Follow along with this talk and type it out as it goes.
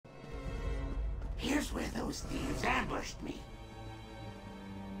Here's where those thieves ambushed me.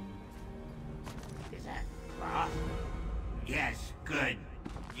 Is that cloth? Yes, good.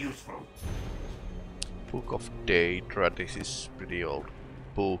 Useful. Book of Daedra, this is pretty old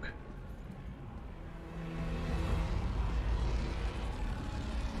book.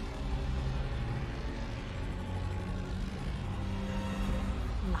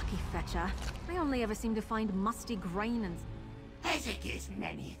 Lucky fetcher. I only ever seem to find musty grain and... Hezek is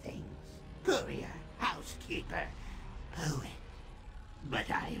many things. Courier, housekeeper, poet.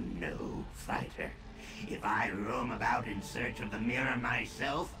 But I am no fighter. If I roam about in search of the mirror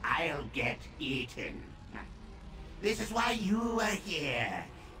myself, I'll get eaten. This is why you are here.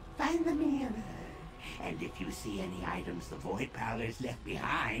 Find the mirror. And if you see any items the Void Prowlers left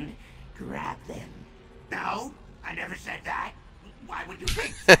behind, grab them. No, I never said that. Why would you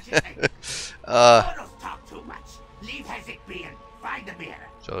think such a thing? Mortals talk too much. Leave Hezek be and find the mirror.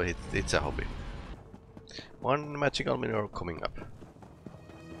 So it's a hobby. One magical mirror coming up.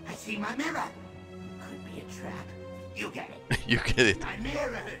 I see my mirror. Could be a trap. You get it. You get it. My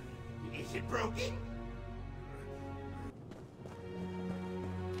mirror. Is it broken?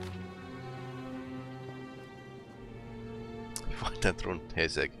 Find that rune,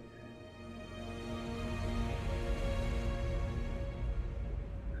 Hezek.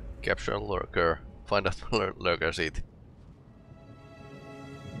 Capture lurker. Find out where lurker seat.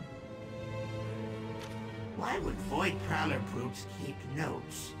 Why would Void Prowler brutes keep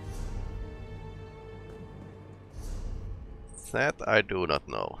notes? That I do not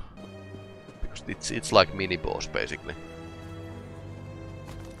know. Because it's like mini boss basically.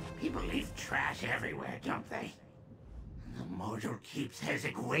 People leave trash everywhere, don't they? The mortal keeps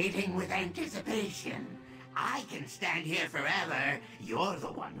Hezek waiting with anticipation. I can stand here forever. You're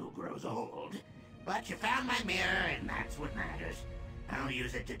the one who grows old. But you found my mirror, and that's what matters. I'll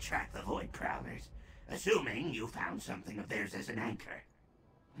use it to track the Void Prowlers. Assuming you found something of theirs as an anchor.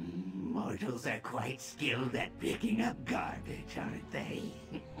 Mortals are quite skilled at picking up garbage, aren't they?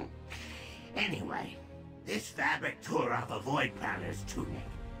 Anyway, this fabric tore off a Void Prowler's tunic.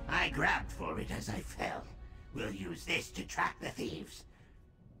 I grabbed for it as I fell. We'll use this to track the thieves.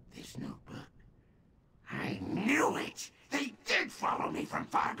 This notebook. I knew it! They did follow me from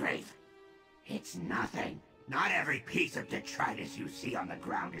Fargrave. It's nothing. Not every piece of detritus you see on the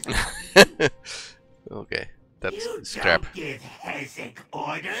ground is about you. Okay, that's you scrap. Don't give Hezek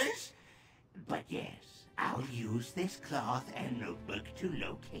orders. But yes, I'll use this cloth and notebook to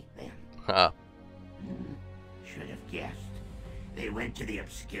locate them. Ah. Should have guessed. They went to the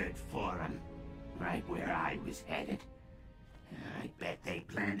obscured forum, right where I was headed. I bet they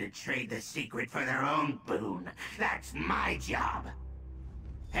plan to trade the secret for their own boon. That's my job.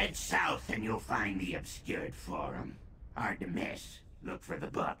 Head south and you'll find the obscured forum. Hard to miss. Look for the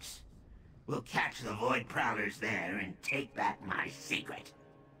books. We'll catch the Void Prowlers there and take back my secret.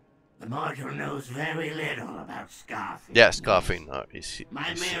 The mortal knows very little about Scarfing. Yeah, Scarfing is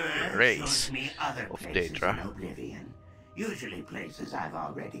my mirror race shows me other of places Daedra. in Oblivion. Usually places I've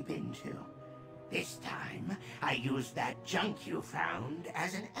already been to. This time, I used that junk you found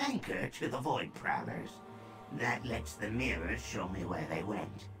as an anchor to the Void Prowlers. That lets the mirror show me where they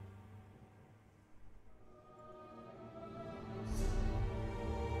went.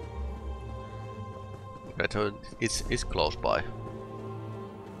 Better, it's close by.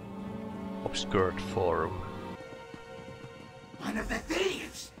 Obscured forum. One of the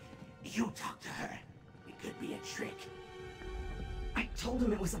thieves! You talk to her. It could be a trick. I told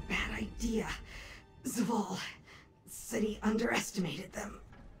him it was a bad idea. Zaval said he underestimated them.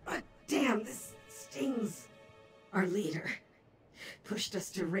 But damn, this stings. Our leader pushed us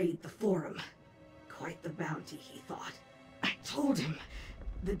to raid the forum. Quite the bounty, he thought. I told him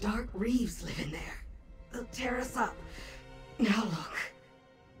the Dark Reeves live in there. They'll tear us up. Now look.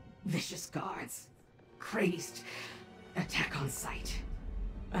 Vicious guards. Crazed. Attack on sight.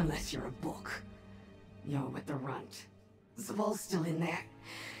 Unless you're a book. You're with the runt. Zaval's still in there.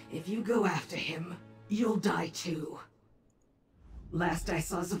 If you go after him, you'll die too. Last I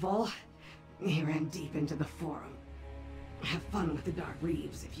saw Zaval, he ran deep into the forum. Have fun with the Dark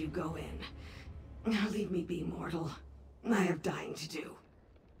Reeves if you go in. Now leave me be, mortal. I have dying to do.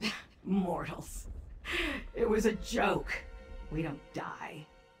 Mortals. It was a joke. We don't die.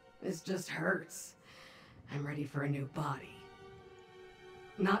 This just hurts. I'm ready for a new body.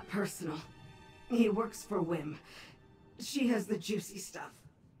 Not personal. He works for Wim. She has the juicy stuff.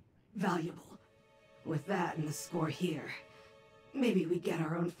 Valuable. With that and the score here, maybe we get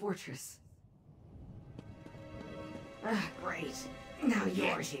our own fortress. Great. Now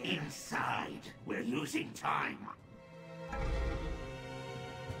you're Get here. inside. We're losing time.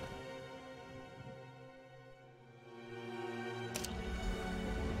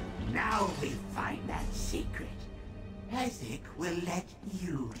 how we find that secret, Ezek will let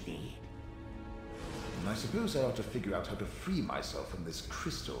you lead. I suppose I ought to figure out how to free myself from this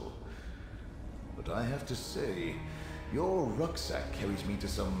crystal. But I have to say, your rucksack carries me to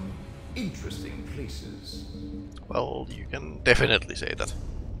some interesting places. Well, you can definitely say that.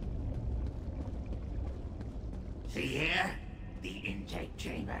 See here? The intake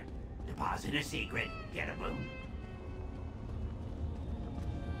chamber. Deposit a secret, get a boon.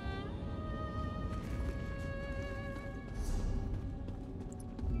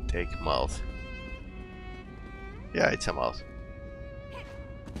 Take mouth. Yeah, it's a mouth.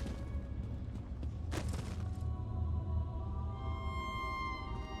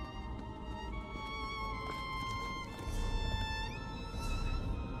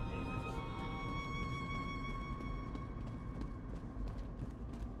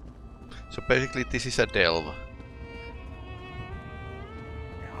 So basically this is a delve. No,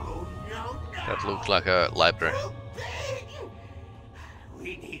 no, no! That looks like a library. Too big!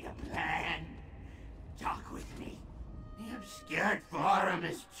 We need a plan. Talk with me. The obscured forum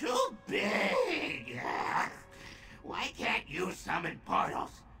is too big. Why can't you summon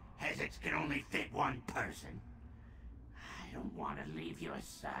portals? Hesix can only fit one person. I don't want to leave you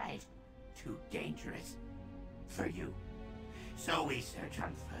aside. Too dangerous for you. So we search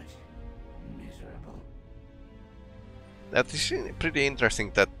on foot. Miserable. That is pretty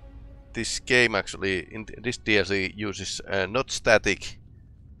interesting that this game actually, in this DLC, uses not static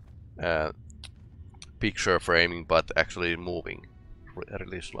picture framing, but actually moving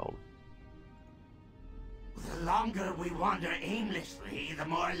really slowly. The longer we wander aimlessly, the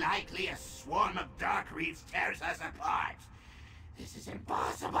more likely a swarm of dark reefs tears us apart. This is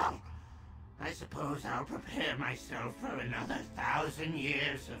impossible. I suppose I'll prepare myself for another 1,000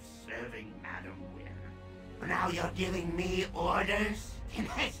 years of serving Madam Wynn. Now you're giving me orders? Can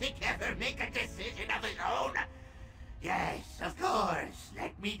Ezek ever make a decision of his own? Yes, of course.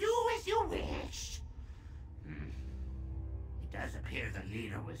 Let me do as you wish. It does appear the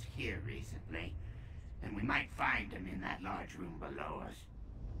leader was here recently, and we might find him in that large room below us.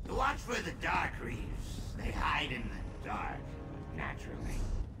 Watch for the dark reefs. They hide in the dark, naturally.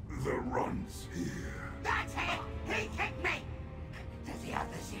 The run's here. That's it! He kicked me! Does he have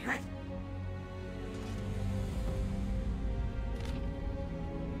the secret?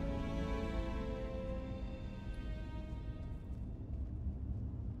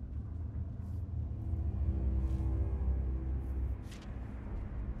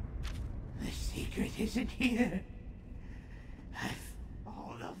 The secret isn't here.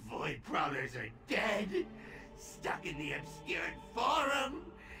 All the Void Prowlers are dead, stuck in the obscured forum.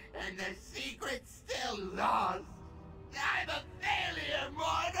 And the secret's still lost. I'm a failure,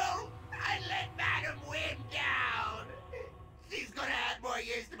 mortal! I let Madam Wynn down! She's gonna add more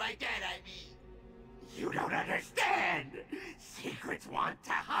years to my debt, I mean. You don't understand! Secrets want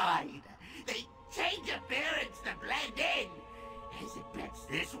to hide. They change appearance to blend in. As it bets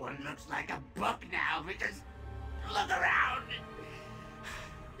this one looks like a book now because... Look around!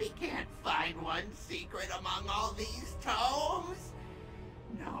 We can't find one secret among all these tomes.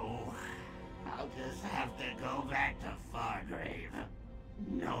 No, I'll just have to go back to Fargrave.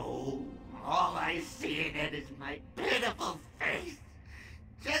 No, all I see in it is my pitiful face.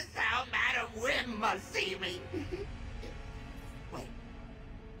 Just how Madam Wynn must see me. Wait,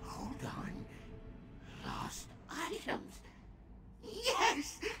 hold on. Lost items.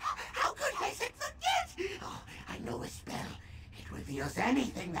 Yes! How could Hesed forget? Oh, I know a spell. It reveals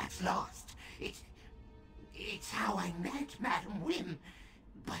anything that's lost. It's how I met Madam Wynn.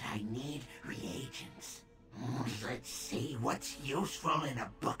 But I need reagents. Let's see what's useful in a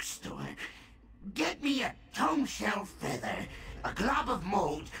bookstore. Get me a tome shell feather, a glob of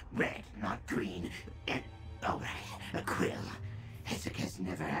mold, red, not green, and, oh right, a quill. Hesek has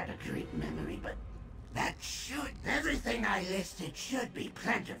never had a great memory, but that should, everything I listed should be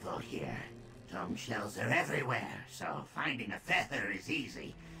plentiful here. Tome shells are everywhere, so finding a feather is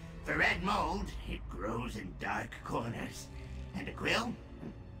easy. For red mold, it grows in dark corners. And a quill?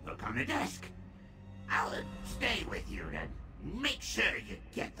 Look on the desk. I'll stay with you to make sure you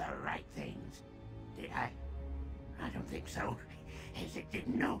get the right things. Did I? I don't think so. Hesek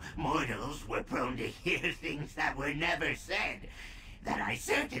didn't know mortals were prone to hear things that were never said. That I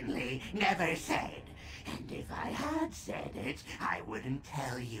certainly never said. And if I had said it, I wouldn't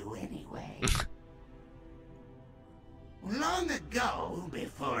tell you anyway. Long ago,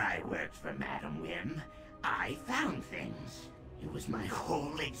 before I worked for Madam Wynn, I found things. It was my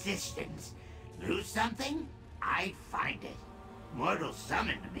whole existence. Lose something, I'd find it. Mortals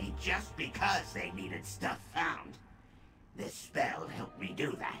summoned me just because they needed stuff found. This spell helped me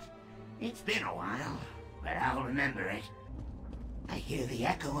do that. It's been a while, but I'll remember it. I hear the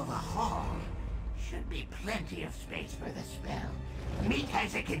echo of a hall. Should be plenty of space for the spell. Meet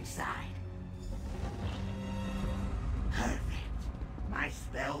Hezek inside. Perfect. My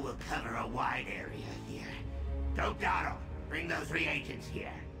spell will cover a wide area here. Don't dawdle. Bring those reagents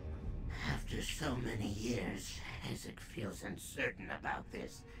here. After so many years, Hezek feels uncertain about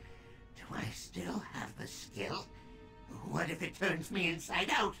this. Do I still have the skill? What if it turns me inside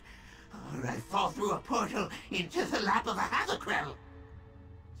out? Or I fall through a portal into the lap of a Hazakrell?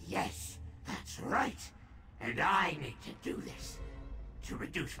 Yes, that's right. And I need to do this. To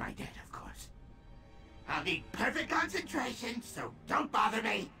reduce my debt, of course. I'll need perfect concentration, so don't bother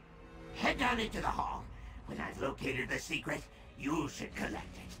me. Head down into the hall. When I've located the secret, you should collect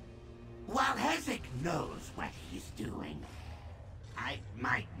it. While Hezek knows what he's doing, I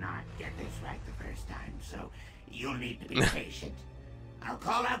might not get this right the first time, so you'll need to be patient. I'll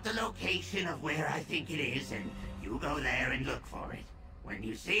call out the location of where I think it is, and you go there and look for it. When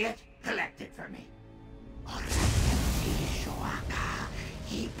you see it, collect it for me.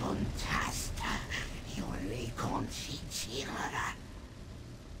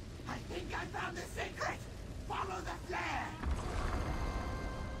 I think I found the secret. Follow the flare.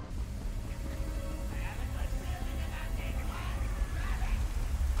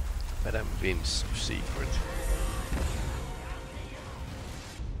 Madame Wim's secret.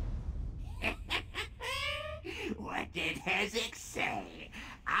 What did Hezek say?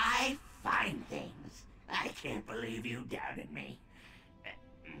 I find things. I can't believe you doubted me.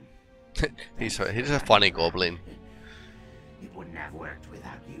 he's a funny goblin. It wouldn't have worked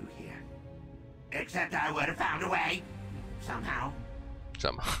without you here. Except I would have found a way. Somehow.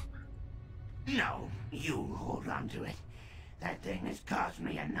 Somehow. No, you hold on to it. That thing has caused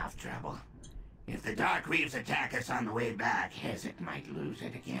me enough trouble. If the Dark Reaves attack us on the way back, Hezek might lose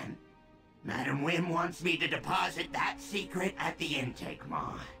it again. Madame Wim wants me to deposit that secret at the intake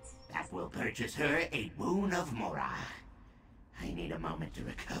maw. That will purchase her a boon of morale. I need a moment to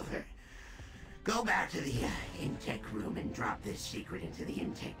recover. Go back to the intake room and drop this secret into the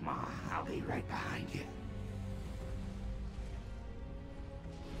intake maw. I'll be right behind you.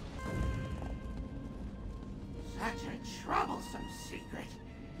 Such a troublesome secret.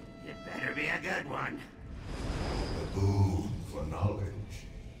 It better be a good one. A boon for knowledge.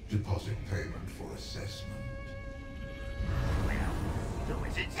 Deposit payment for assessment. Well, do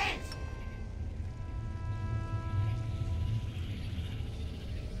as it says.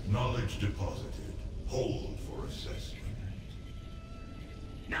 Knowledge deposited. Hold for assessment.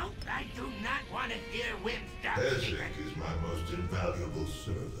 No, I do not want to hear Wim's dark Hezek secret. is my most invaluable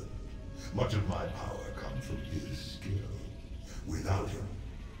servant. Much of my power comes from his skill. Without him,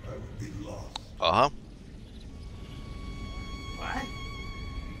 I would be lost. Uh-huh. What?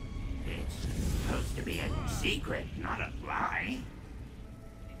 It's supposed to be a secret, not a lie.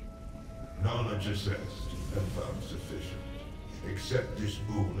 Knowledge assessed and found sufficient. Accept this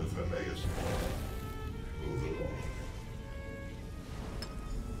boon of Hermaeus overall.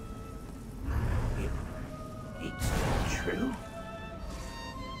 It's true.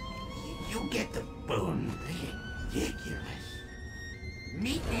 You get the boon. Ridiculous.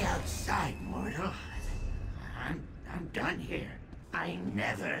 Meet me outside, mortal. I'm done here. I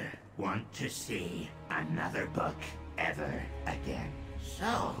never want to see another book ever again.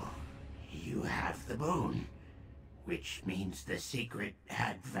 So, you have the boon, which means the secret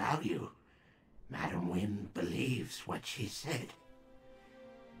had value. Madame Wim believes what she said.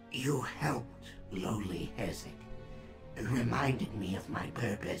 You helped lowly Hezek. Reminded me of my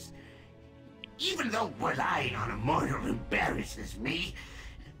purpose. Even though relying on a mortal embarrasses me.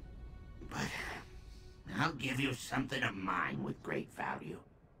 But I'll give you something of mine with great value.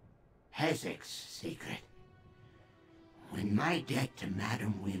 Hezek's secret. When my debt to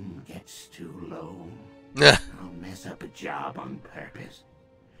Madame Wim gets too low, I'll mess up a job on purpose.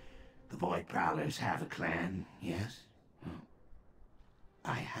 The Void Prowlers have a clan, yes? Well,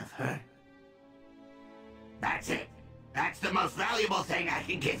 I have her. That's it. That's the most valuable thing I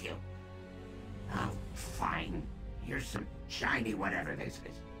can give you. Oh, fine. Here's some shiny whatever this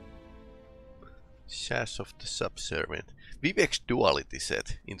is. Shadows of the Subservient. Vivek's duality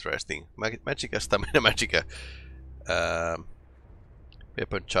set. Interesting. Magicka, stamina, magicka.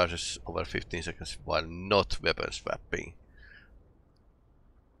 Weapon charges over 15 seconds while not weapon swapping.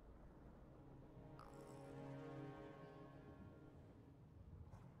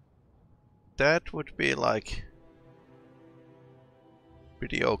 That would be like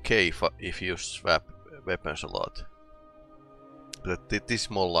pretty okay if you swap weapons a lot. But it is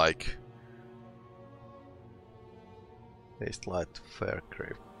more like Taste light fair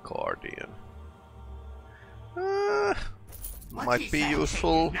Guardian. What Might she be said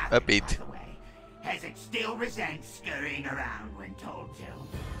useful changes a nothing, bit. by the way, as it still resents scurrying around when told to.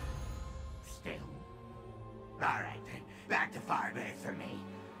 Still. Alright then, back to Farbay for me.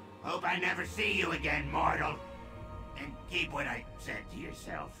 Hope I never see you again, mortal. And keep what I said to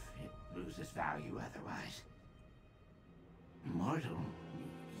yourself. It loses value otherwise. Mortal,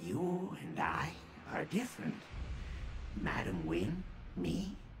 you and I are different. Madam Wynn,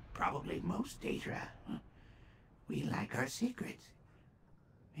 me, probably most Daedra. We like our secrets.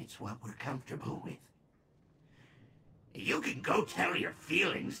 It's what we're comfortable with. You can go tell your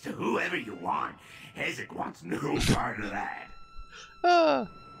feelings to whoever you want. Hezek wants no part of that.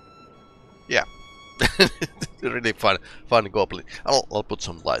 Yeah. Really fun goblin. I'll put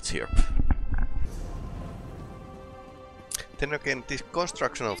some lights here. Then again, this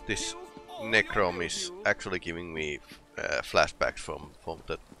construction of this Necrom is actually giving me flashbacks from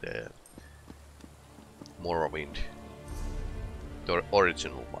the Morrowind, the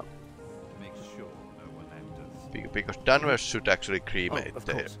original one. Make sure no one enters. Because Danvers should actually cremate of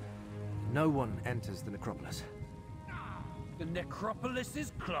the... course. No one enters the Necropolis. The Necropolis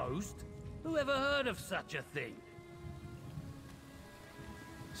is closed? Who ever heard of such a thing?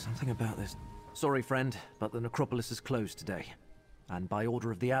 Something about this. Sorry, friend, but the Necropolis is closed today. And by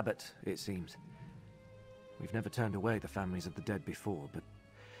order of the Abbot, it seems. We've never turned away the families of the dead before, but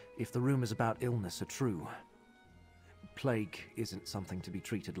if the rumors about illness are true, plague isn't something to be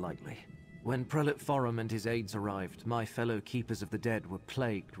treated lightly. When Prelate Forum and his aides arrived, my fellow Keepers of the Dead were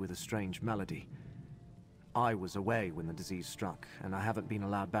plagued with a strange malady. I was away when the disease struck, and I haven't been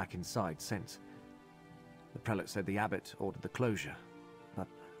allowed back inside since. The Prelate said the Abbot ordered the closure, but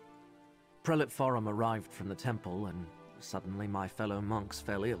Prelate Forum arrived from the temple, and suddenly my fellow monks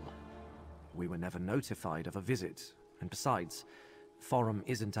fell ill. We were never notified of a visit, and besides, Forum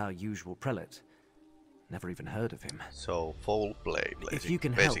isn't our usual prelate. Never even heard of him. So, foul play, If you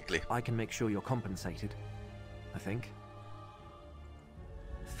can basically. help, I can make sure you're compensated. I think.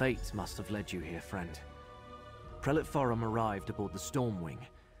 Fate must have led you here, friend. Prelate Forum arrived aboard the Stormwing.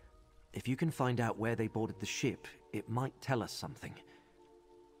 If you can find out where they boarded the ship, it might tell us something.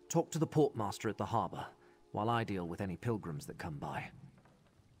 Talk to the portmaster at the harbor, while I deal with any pilgrims that come by.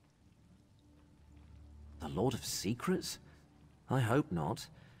 The Lord of Secrets? I hope not.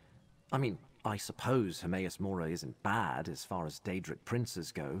 I mean, I suppose Hermaeus Mora isn't bad as far as Daedric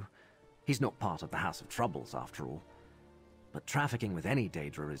princes go. He's not part of the House of Troubles, after all. But trafficking with any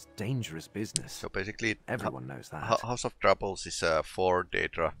Daedra is dangerous business. So basically, everyone knows that. House of Troubles is 4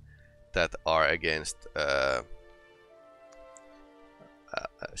 Daedra that are against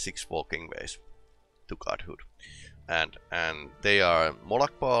 6 walking ways to godhood, and they are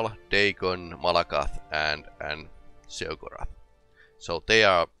Molakbal, Dagon, Malakath, and Seogorath. So they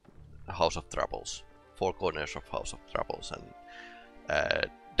are House of Troubles, 4 corners of House of Troubles, and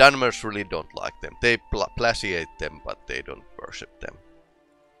Dunmers really don't like them. They plagiate them, but they don't worship them.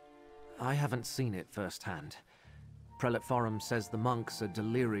 I haven't seen it firsthand. Prelate Forum says the monks are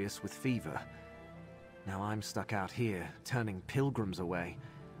delirious with fever. Now I'm stuck out here, turning pilgrims away,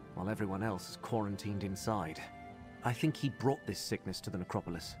 while everyone else is quarantined inside. I think he brought this sickness to the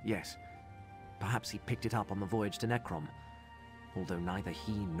Necropolis, yes. Perhaps he picked it up on the voyage to Necrom, although neither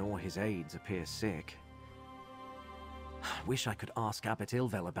he nor his aides appear sick. I wish I could ask Abbot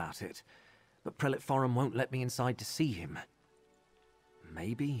Ilvel about it, but Prelate Forum won't let me inside to see him.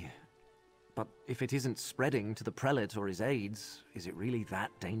 Maybe. But if it isn't spreading to the Prelate or his aides, is it really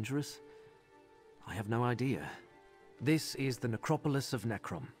that dangerous? I have no idea. This is the Necropolis of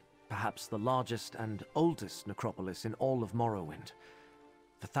Necrom, perhaps the largest and oldest necropolis in all of Morrowind.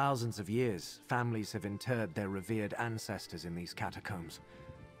 For thousands of years, families have interred their revered ancestors in these catacombs.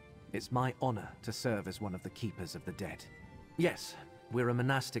 It's my honor to serve as one of the Keepers of the Dead. Yes, we're a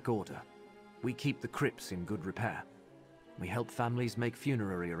monastic order. We keep the crypts in good repair. We help families make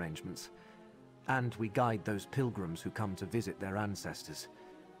funerary arrangements. And we guide those pilgrims who come to visit their ancestors.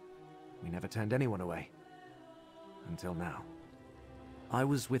 We never turned anyone away. Until now. I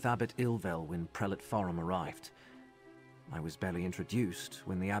was with Abbot Ilvel when Prelate Forum arrived. I was barely introduced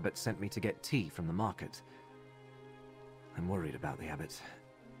when the Abbot sent me to get tea from the market. I'm worried about the Abbot.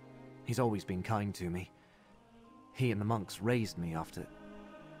 He's always been kind to me. He and the monks raised me after...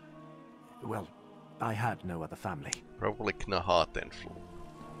 well, I had no other family. Probably Knahaten flu.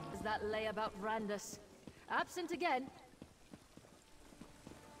 Is that layabout Randus? Absent again?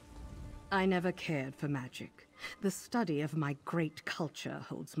 I never cared for magic. The study of my great culture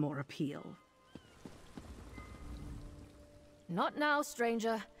holds more appeal. Not now,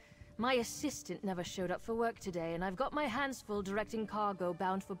 stranger. My assistant never showed up for work today, and I've got my hands full directing cargo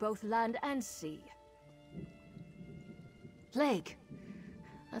bound for both land and sea. Plague.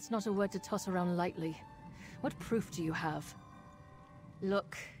 That's not a word to toss around lightly. What proof do you have?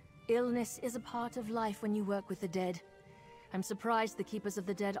 Look, illness is a part of life when you work with the dead. I'm surprised the Keepers of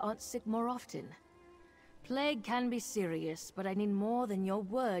the Dead aren't sick more often. Plague can be serious, but I need more than your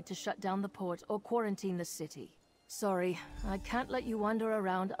word to shut down the port or quarantine the city. Sorry, I can't let you wander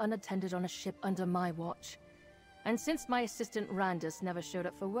around unattended on a ship under my watch. And since my assistant Randus never showed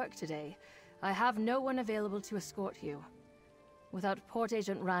up for work today, I have no one available to escort you. Without Port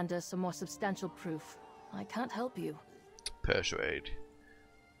Agent Randus or more substantial proof, I can't help you. Persuade.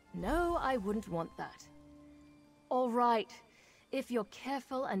 No, I wouldn't want that. All right. If you're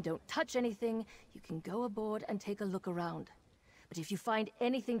careful and don't touch anything, you can go aboard and take a look around. But if you find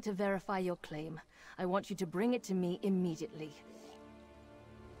anything to verify your claim, I want you to bring it to me immediately.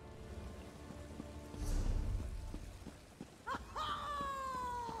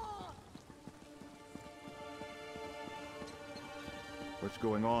 What's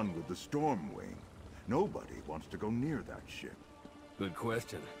going on with the Stormwing? Nobody wants to go near that ship. Good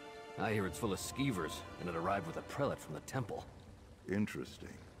question. I hear it's full of skeevers, and it arrived with a prelate from the temple.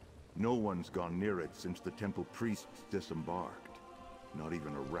 Interesting. No one's gone near it since the temple priests disembarked. Not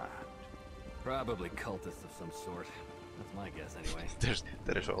even a rat. Probably cultists of some sort. That's my guess, anyway.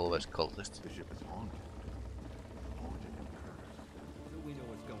 There's always cultists. The ship is haunted. Haunted and cursed. So we know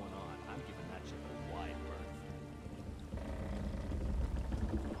what's going on. I'm giving that ship a wide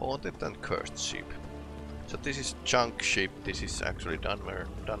berth. Haunted and cursed ship. So this is junk ship. This is actually Dunmer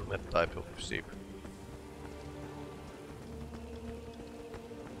type of ship.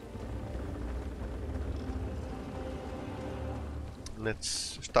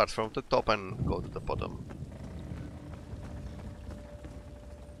 Let's start from the top and go to the bottom.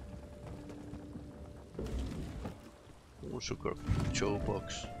 Sugar Joe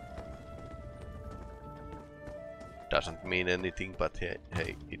box. Doesn't mean anything, but hey,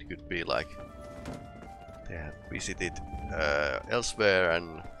 it could be like they have visited elsewhere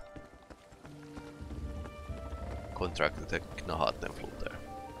and contracted the Knahaten flu there.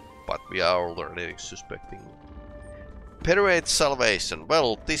 But we are already suspecting. Peruate Salvation.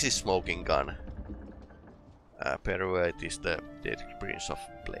 Well, this is smoking gun. Peruate is the dead prince of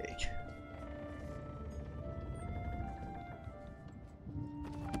plague.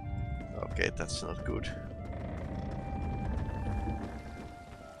 Okay, that's not good.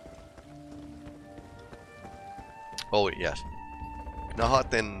 Oh yes,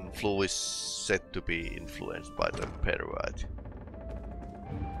 Knahaten flu is said to be influenced by the Peruate.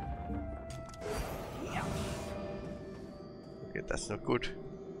 Okay, that's not good.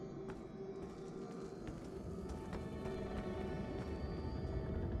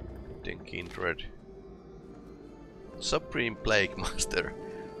 Then Kindred. Supreme Plague Master.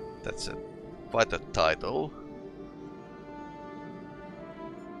 That's quite a title.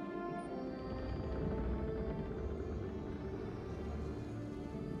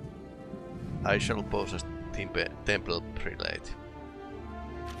 I shall possess Temple Prelate.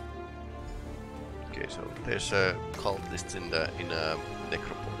 Okay, so there's a cultist in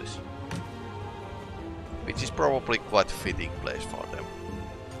Necropolis, which is probably quite a fitting place for them.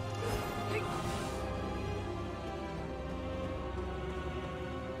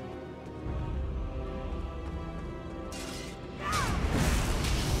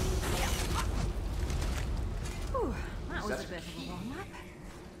 That was a bit of a warm-up.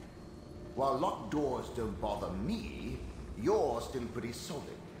 While locked doors don't bother me, you're still pretty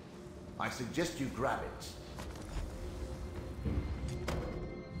solid. I suggest you grab it.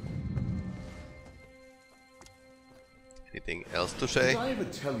 Anything else to say? Did I ever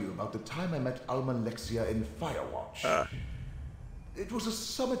tell you about the time I met Alma Lexia in Firewatch? It was a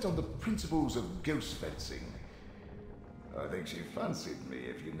summit on the principles of ghost fencing. I think she fancied me,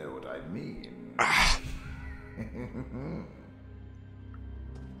 if you know what I mean.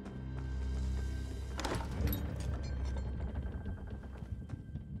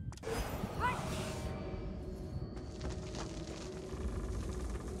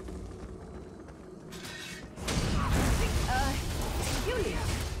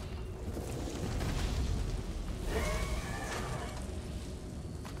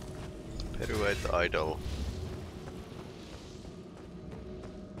 Peruate idol.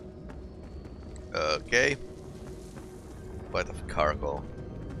 Okay. Quite of cargo.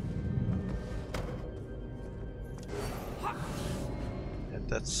 And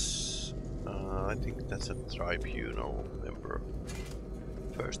that's I think that's a tribunal member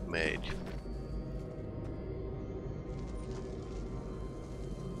first made.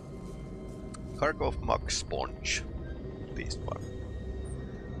 Cargo of Mug Sponge. This one.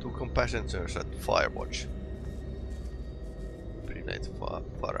 2 passengers at Firewatch. Prelate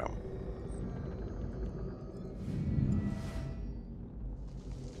Farm.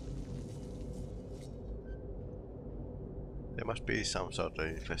 There must be some sort of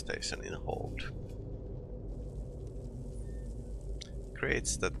infestation in hold.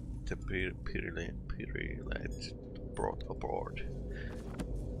 Crates that the Peli-Rami brought aboard.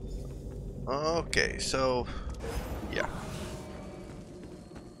 Okay, so yeah.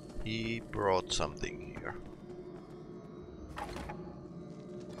 He brought something here.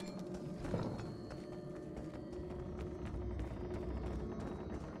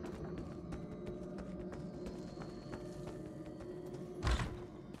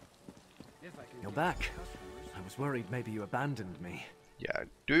 You're back. I was worried maybe you abandoned me. Yeah,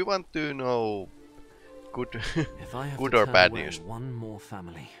 do you want to know good, if I have good to or turn bad away news? One more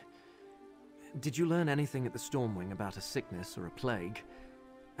family. Did you learn anything at the Stormwing about a sickness or a plague?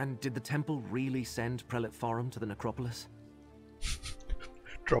 And did the temple really send Prelate Forum to the Necropolis?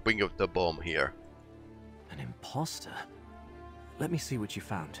 Dropping of the bomb here. An imposter? Let me see what you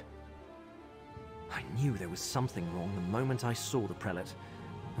found. I knew there was something wrong the moment I saw the prelate.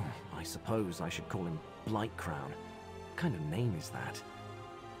 I suppose I should call him Blightcrown. What kind of name is that?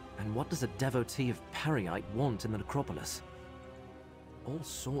 And what does a devotee of Periite want in the Necropolis? All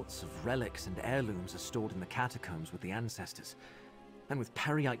sorts of relics and heirlooms are stored in the catacombs with the ancestors. And with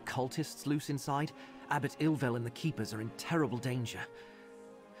Periite cultists loose inside, Abbot Ilvel and the Keepers are in terrible danger.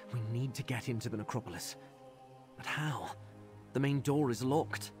 We need to get into the Necropolis. But how? The main door is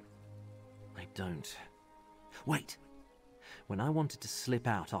locked. I don't. Wait! When I wanted to slip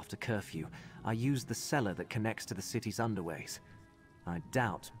out after curfew, I used the cellar that connects to the city's underways. I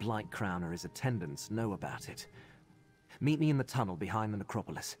doubt Blightcrown or his attendants know about it. Meet me in the tunnel behind the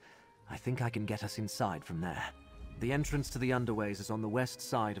Necropolis. I think I can get us inside from there. The entrance to the underways is on the west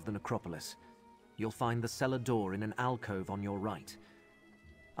side of the Necropolis. You'll find the cellar door in an alcove on your right.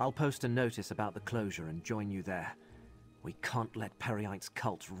 I'll post a notice about the closure and join you there. We can't let Periite's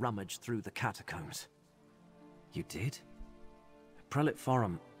cult rummage through the catacombs. You did? Prelate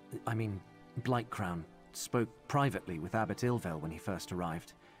Forum, Blightcrown, spoke privately with Abbot Ilvel when he first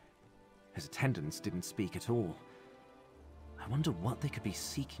arrived. His attendants didn't speak at all. I wonder what they could be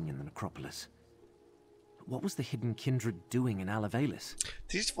seeking in the Necropolis. What was the hidden kindred doing in Alavelis?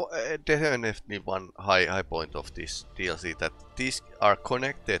 This is definitely one high point of this DLC, that these are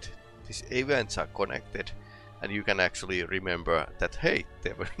connected, these events are connected, and you can actually remember that, hey,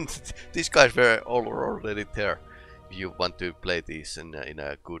 they were these guys were already there. If you want to play these in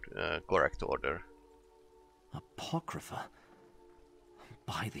a good, correct order. Apocrypha?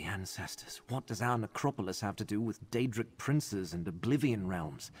 By the ancestors, what does our Necropolis have to do with Daedric princes and Oblivion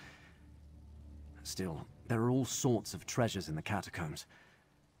realms? Still, there are all sorts of treasures in the catacombs.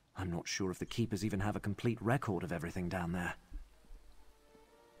 I'm not sure if the Keepers even have a complete record of everything down there.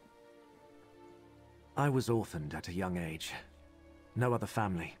 I was orphaned at a young age. No other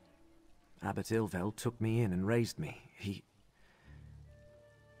family. Abbot Ilvel took me in and raised me. He's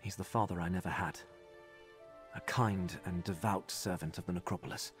the father I never had. A kind and devout servant of the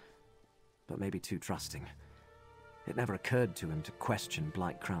Necropolis, but maybe too trusting. It never occurred to him to question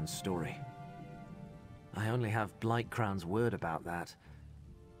Blightcrown's story. I only have Blightcrown's word about that.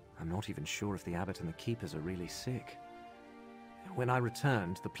 I'm not even sure if the Abbot and the Keepers are really sick. When I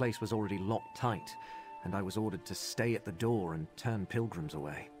returned, the place was already locked tight, and I was ordered to stay at the door and turn pilgrims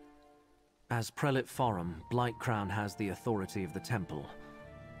away. As Prelate Forum, Blightcrown has the authority of the temple.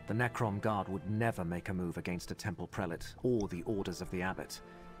 The Necrom Guard would never make a move against a temple prelate or the orders of the Abbot.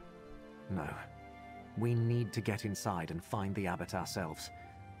 No. We need to get inside and find the Abbot ourselves,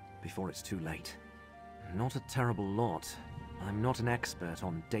 before it's too late. Not a terrible lot. I'm not an expert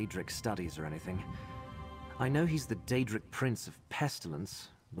on Daedric studies or anything. I know he's the Daedric Prince of Pestilence,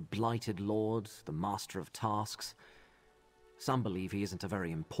 the Blighted Lord, the Master of Tasks. Some believe he isn't a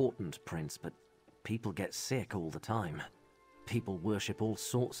very important prince, but people get sick all the time. People worship all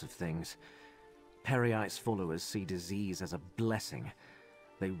sorts of things. Periite's followers see disease as a blessing.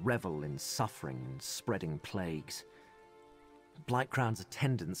 They revel in suffering and spreading plagues. Blightcrown's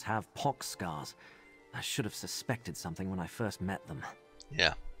attendants have pox scars. I should have suspected something when I first met them.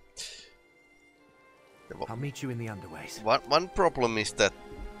 Yeah. I'll meet you in the underways. One problem is that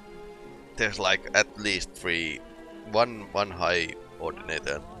there's like at least one high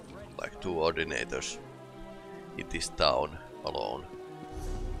ordinator, like 2 ordinators in this town alone,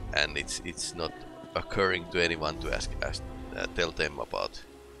 and it's not occurring to anyone to tell them about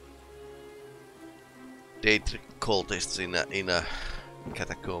Daedric cultists in a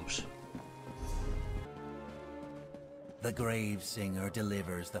catacombs. The grave singer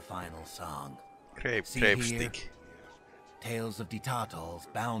delivers the final song. Grave here, stick. Tales of Ditatal's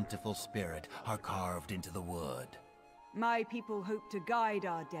bountiful spirit are carved into the wood. My people hope to guide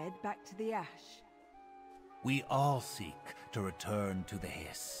our dead back to the ash. We all seek to return to the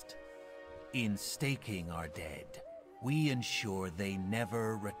Hist. In staking our dead, we ensure they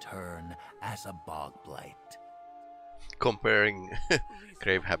never return as a bog blight. Comparing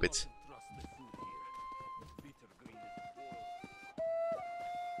grave habits.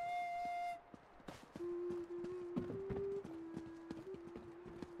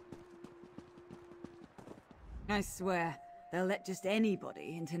 I swear, they'll let just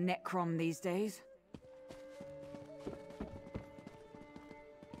anybody into Necrom these days.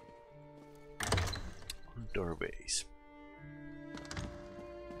 Doorways.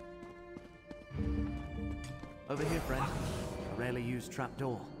 Over here, friend. A rarely used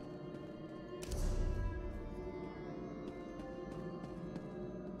trapdoor.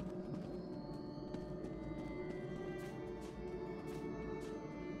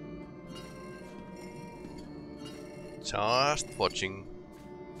 Just watching.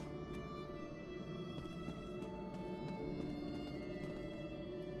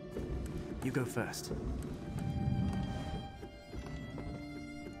 You go first.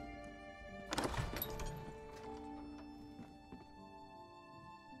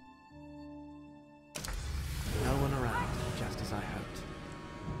 No one around, just as I hoped.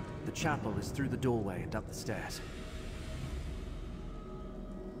 The chapel is through the doorway and up the stairs.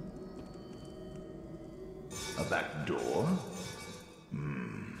 A back door?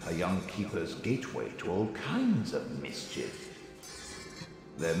 A young keeper's gateway to all kinds of mischief.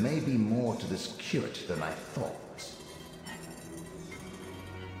 There may be more to this curate than I thought.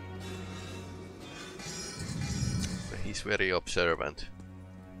 He's very observant,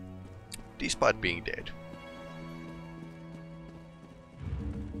 despite being dead.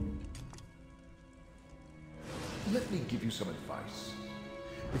 Let me give you some advice.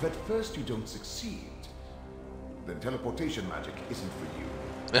 If at first you don't succeed, then teleportation magic isn't for you.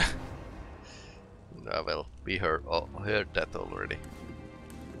 No, well, we heard that already.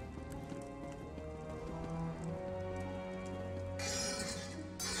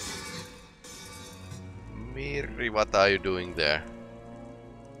 Mirri, what are you doing there?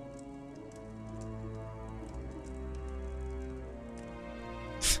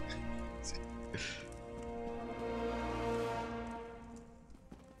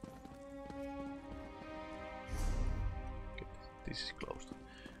 This is closed.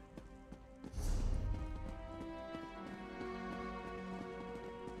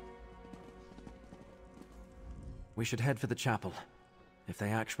 We should head for the chapel. If they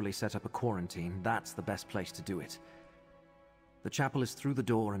actually set up a quarantine, that's the best place to do it. The chapel is through the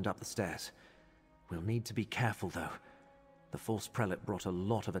door and up the stairs. We'll need to be careful, though. The false prelate brought a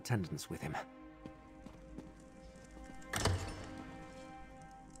lot of attendants with him.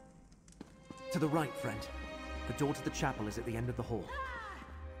 To the right, friend. The door to the chapel is at the end of the hall.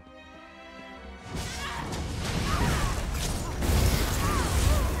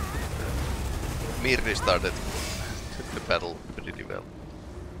 Mirri started the battle pretty well.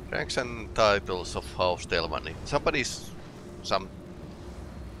 Ranks and titles of House Telvanni. Somebody some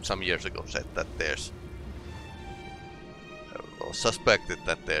years ago said that there's or suspected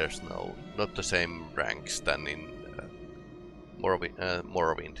that there's not the same ranks than in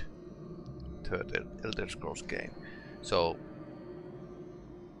Morrowind, third Elder Scrolls game. So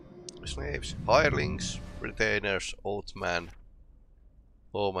slaves, hirelings, retainers, oathman,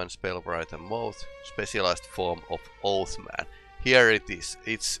 lawman, spellwriter, and moth, specialized form of oathman. Here it is.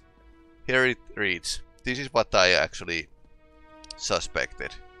 Here it reads. This is what I actually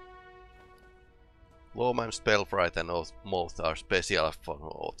suspected. Lawman, spellwriter, and moth are specialized form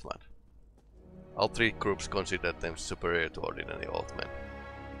of oathman. All three groups consider them superior to ordinary oathmen.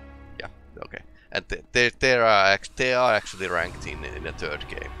 Yeah, okay. And they are actually ranked in a third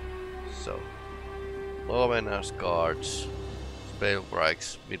game. So, lawmen as guards,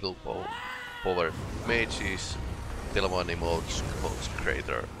 spellwrights, middle power mages, Telvanni modes holds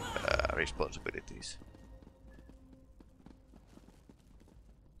greater responsibilities.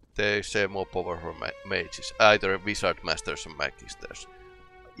 They say more powerful mages, either wizard masters or magisters.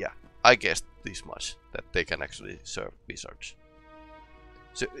 Yeah, I guessed this much, that they can actually serve wizards.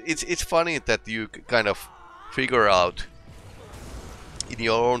 So it's funny that you kind of figure out in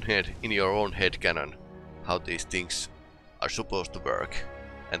your own head canon how these things are supposed to work,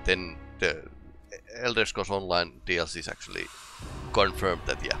 and then the Elder Scrolls Online DLC actually confirmed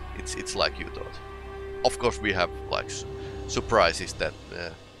that yeah, it's like you thought. Of course, we have like surprises that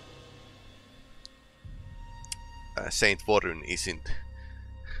Saint Vorun isn't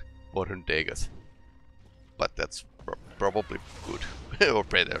Vorun Dagoth. But that's probably good or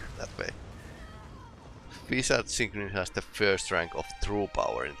better that way. Wizard Signet has the first rank of true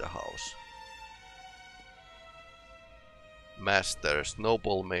power in the house. Masters,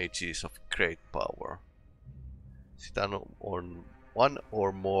 noble mages of great power. Sit on one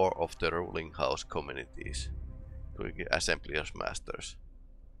or more of the ruling house communities. Doing assembly as masters.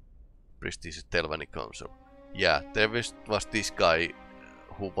 Prestigious Telvanni Council. Yeah, there was this guy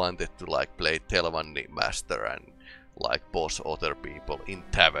who wanted to like play Telvanni master and like boss other people in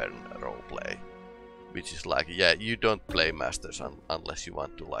tavern roleplay. Which is like, yeah, you don't play masters unless you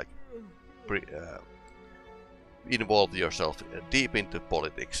want to like involve yourself deep into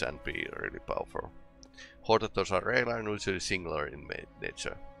politics and be really powerful. Hortators are rare and usually singular in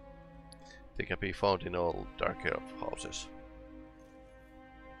nature. They can be found in all dark elf houses.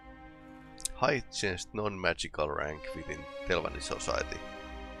 Highest non-magical rank within Telvanni society.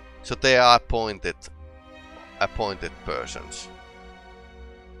 So they are appointed persons.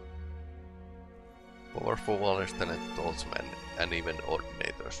 Powerful, well-talented oathsmen and even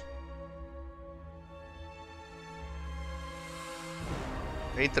ordinators.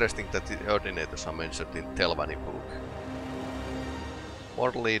 Interesting that the ordinators are mentioned in Telvanni book.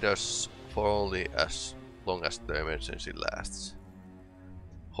 War leaders for only as long as the emergency lasts.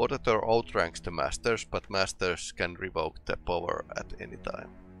 Hortator outranks the masters, but masters can revoke the power at any time.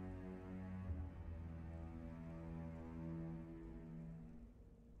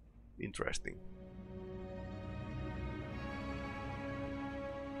 Interesting.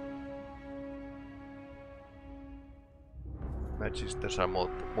 Magisters are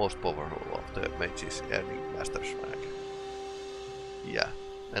most powerful of the mages earning master's rank. Yeah,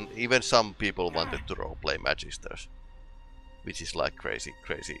 and even some people wanted to roleplay magisters, which is like crazy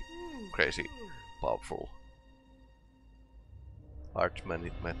powerful.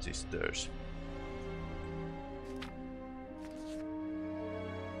 Archmagisters.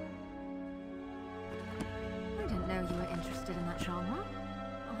 I didn't know you were interested in that genre.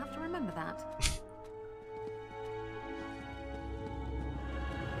 I'll have to remember that.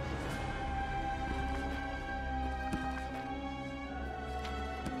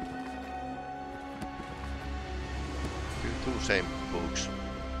 Two same books.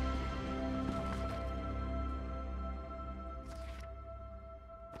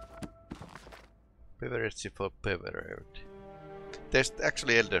 Beverage for beverage. There's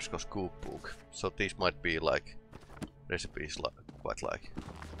actually Elder Scrolls cookbook, so these might be like recipes quite like.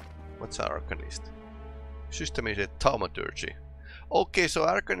 What's Arcanist? System is a thaumaturgy. Okay, so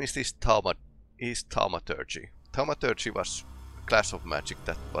Arcanist is thaumaturgy. Thaumaturgy was a class of magic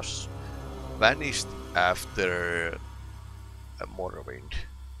that was vanished after Morrowind,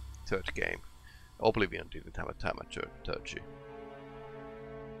 third game. Oblivion didn't have a thaumaturgy.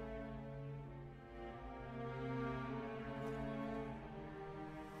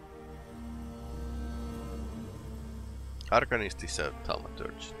 Arcanist is a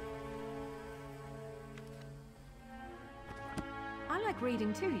thaumaturgy. I like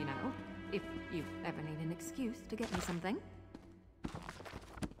reading too, you know, if you ever need an excuse to get me something.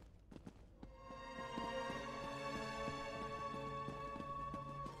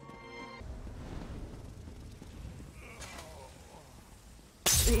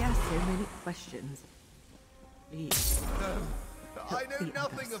 They ask so many questions. Please. I know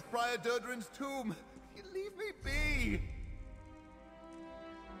nothing of Friar Durdren's tomb. Leave me be.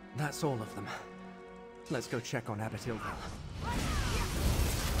 That's all of them. Let's go check on Abbot Ilvel.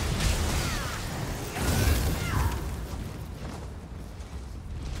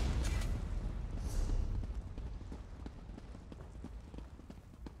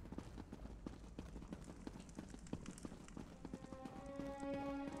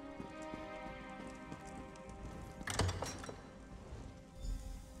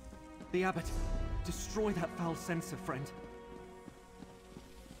 The Abbot! Destroy that foul censer, friend.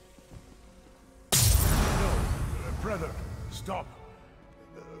 No, brother, stop.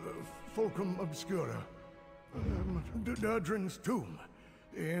 Fulcrum Obscura. Durdren's tomb.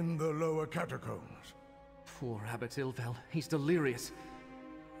 In the lower catacombs. Poor Abbot Ilvel. He's delirious.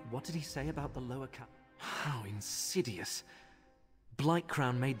 What did he say about the lower How insidious.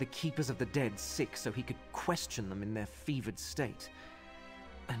 Blightcrown made the Keepers of the Dead sick so he could question them in their fevered state.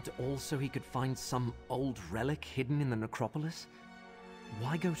 And also he could find some old relic hidden in the necropolis?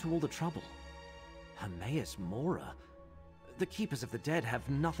 Why go to all the trouble? Hermaeus Mora? The Keepers of the Dead have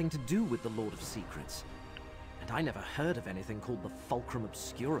nothing to do with the Lord of Secrets. And I never heard of anything called the Fulcrum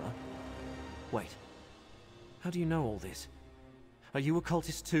Obscura. Wait. How do you know all this? Are you a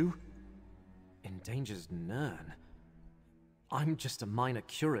cultist too? Endangers Nirn. I'm just a minor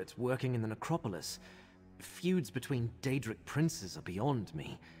curate working in the necropolis. Feuds between Daedric princes are beyond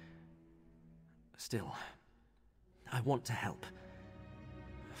me. Still, I want to help.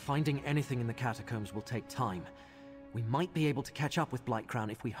 Finding anything in the catacombs will take time. We might be able to catch up with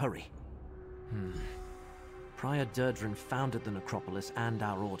Blightcrown if we hurry. Prior Durdrin founded the necropolis and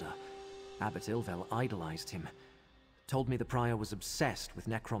our order. Abbot Ilvel idolized him. Told me the Prior was obsessed with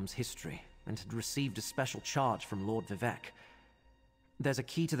Necrom's history and had received a special charge from Lord Vivek. There's a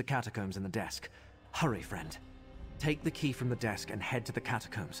key to the catacombs in the desk. Hurry, friend. Take the key from the desk and head to the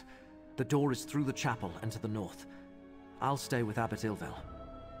catacombs. The door is through the chapel and to the north. I'll stay with Abbot Ilvel.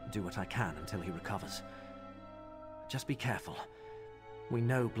 Do what I can until he recovers. Just be careful. We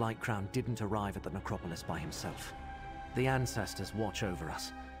know Blightcrown didn't arrive at the necropolis by himself. The ancestors watch over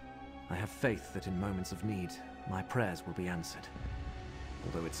us. I have faith that in moments of need, my prayers will be answered.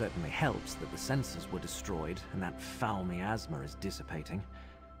 Although it certainly helps that the sensors were destroyed and that foul miasma is dissipating.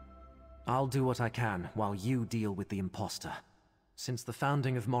 I'll do what I can while you deal with the imposter. Since the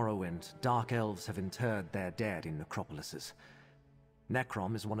founding of Morrowind, Dark Elves have interred their dead in necropolises.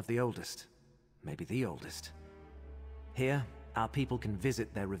 Necrom is one of the oldest, maybe the oldest. Here, our people can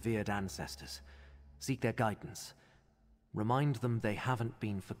visit their revered ancestors, seek their guidance, remind them they haven't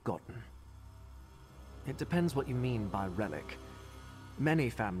been forgotten. It depends what you mean by relic. Many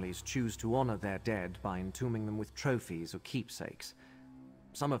families choose to honor their dead by entombing them with trophies or keepsakes.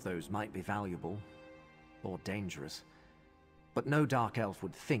 Some of those might be valuable, or dangerous. But no Dark Elf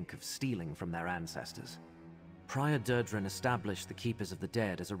would think of stealing from their ancestors. Prior Durdrin established the Keepers of the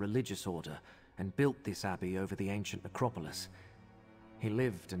Dead as a religious order and built this abbey over the ancient necropolis. He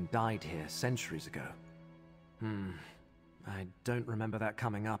lived and died here centuries ago. I don't remember that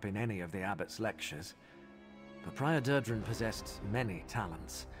coming up in any of the abbot's lectures. But Prior Durdrin possessed many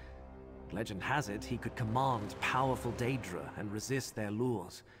talents. Legend has it he could command powerful Daedra and resist their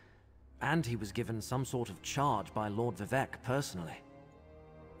lures. And he was given some sort of charge by Lord Vivek personally.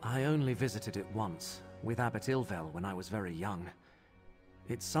 I only visited it once, with Abbot Ilvel when I was very young.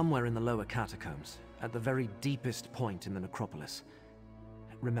 It's somewhere in the lower catacombs, at the very deepest point in the necropolis.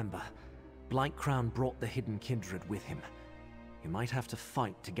 Remember, Blightcrown brought the hidden kindred with him. You might have to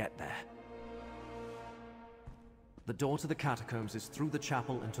fight to get there. The door to the catacombs is through the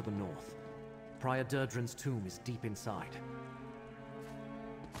chapel and to the north. Prior Durdrin's tomb is deep inside.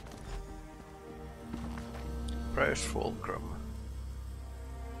 Prior's fulcrum.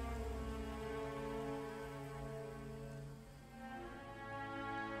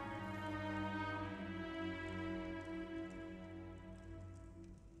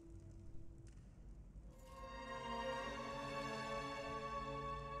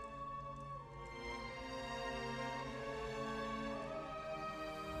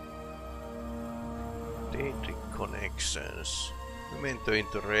 Daedric connections. Memento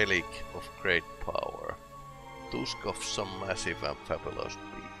into relic of great power. Tusk of some massive and fabulous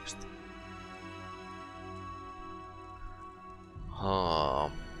beast.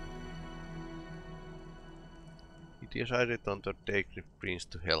 He decided on the Daedric prince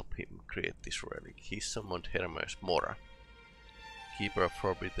to help him create this relic. He summoned Hermes Mora, keeper of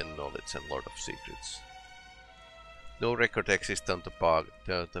forbidden knowledge and lord of secrets. No record exists on the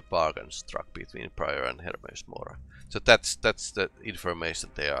bargain struck between Prior and Hermes Mora. So that's the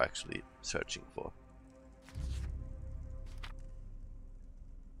information they are actually searching for.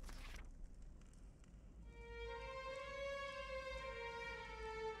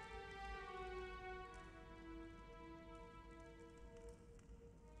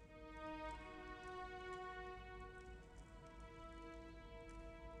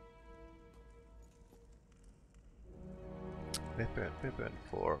 Weapon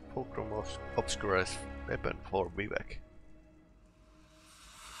for Fulcrum Obscurus, weapon for Vivek.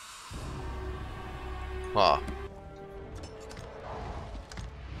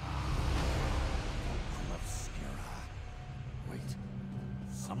 Wait,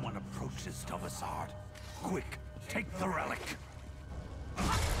 someone approaches Dovasard. Quick, take the relic.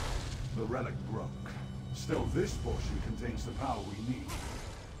 The relic broke. Still, this portion contains the power we need.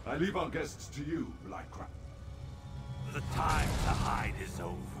 I leave our guests to you, Blightcrown. The time to hide is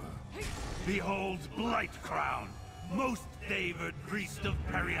over. Behold Blightcrown, most favored priest of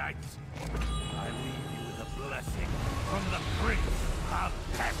Periites. I leave you with a blessing from the Prince of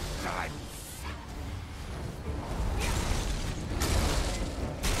Pestilence.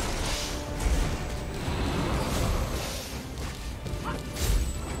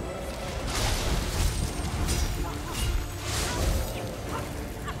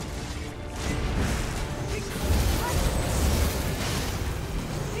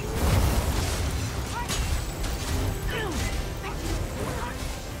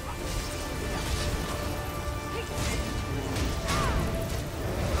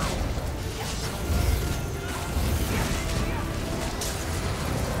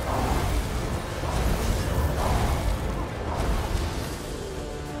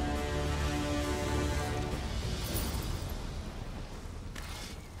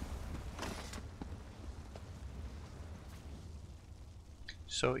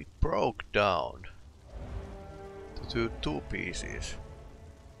 So it broke down to two pieces.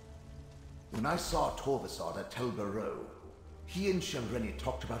 When I saw Torvasod at Telbarrow, he and Shelreni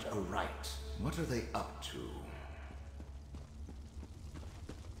talked about a rite. What are they up to?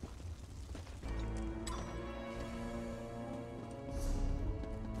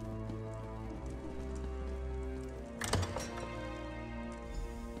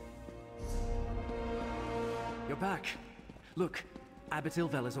 You're back. Look, Abbot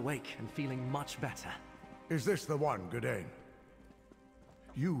Ilvel is awake and feeling much better. Is this the one, Gadain?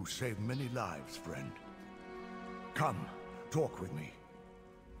 You saved many lives, friend. Come, talk with me.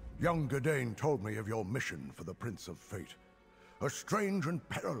 Young Gadain told me of your mission for the Prince of Fate. A strange and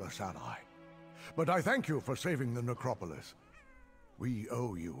perilous ally. But I thank you for saving the Necropolis. We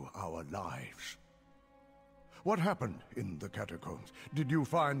owe you our lives. What happened in the catacombs? Did you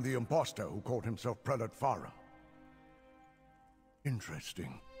find the impostor who called himself Prelate Farah?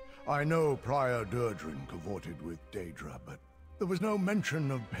 Interesting. I know Prior Durdrin cavorted with Daedra, but there was no mention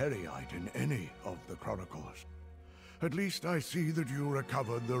of Periite in any of the chronicles. At least I see that you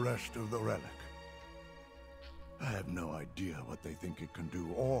recovered the rest of the relic. I have no idea what they think it can do,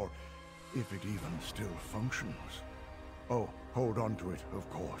 or if it even still functions. Oh, hold on to it, of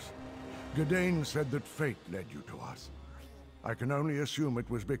course. Gadain said that fate led you to us. I can only assume it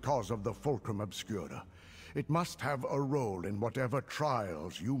was because of the Fulcrum Obscura. It must have a role in whatever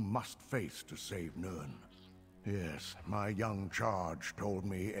trials you must face to save Nirn. Yes, my young charge told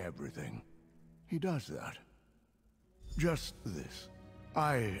me everything. He does that. Just this.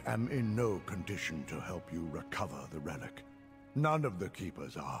 I am in no condition to help you recover the relic. None of the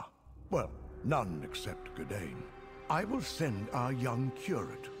Keepers are. Well, none except Gadain. I will send our young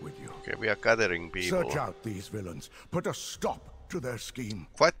curate with you. Okay, we are gathering people. Search out these villains. Put a stop to their scheme.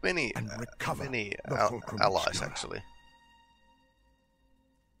 Quite many, and recover allies, actually.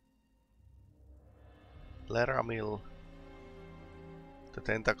 Peli-Rami, the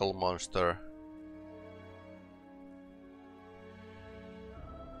tentacle monster.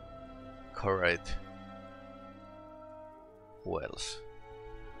 Correct. Who else?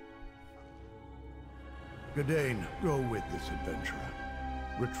 Gadain, go with this adventurer.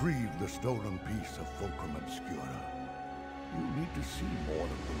 Retrieve the stolen piece of Fulcrum Obscura. You need to see more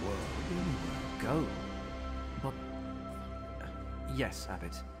of the world anyway. Go? But... yes,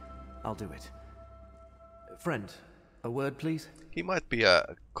 Abbot. I'll do it. Friend, a word, please? He might be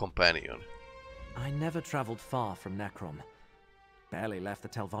a companion. I never traveled far from Necrom. Barely left the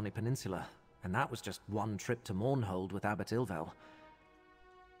Telvanni Peninsula, and that was just one trip to Mournhold with Abbot Ilvel.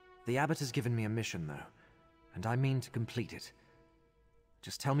 The Abbot has given me a mission, though, and I mean to complete it.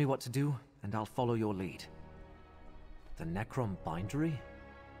 Just tell me what to do, and I'll follow your lead. The Necrom Bindery?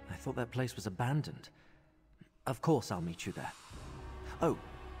 I thought that place was abandoned. Of course I'll meet you there. Oh,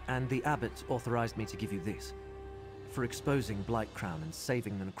 and the Abbot authorized me to give you this, for exposing Blightcrown and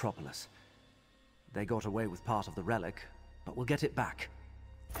saving the Necropolis. They got away with part of the relic, but we'll get it back.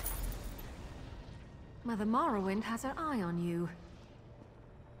 Mother Morrowind has her eye on you.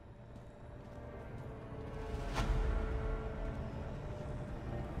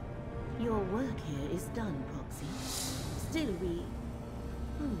 Your work here is done, Proxy. Still we...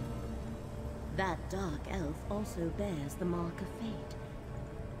 That dark elf also bears the mark of fate.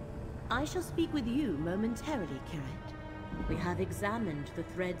 I shall speak with you momentarily, Curate. We have examined the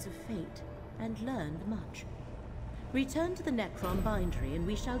threads of fate and learned much. Return to the Necrom Bindery and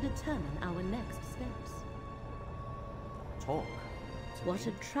we shall determine our next steps. Talk? What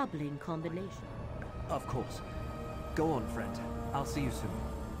a troubling combination. Of course. Go on, friend. I'll see you soon.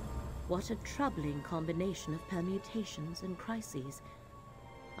 What a troubling combination of permutations and crises.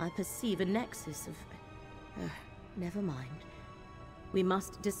 I perceive a nexus of... never mind. We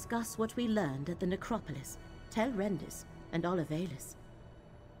must discuss what we learned at the Necropolis, Tel Rendis, and Olivalis.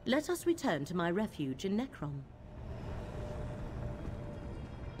 Let us return to my refuge in Necrom.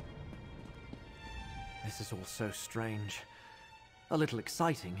 This is all so strange. A little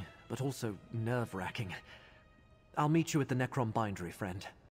exciting, but also nerve-wracking. I'll meet you at the Necrom Bindery, friend.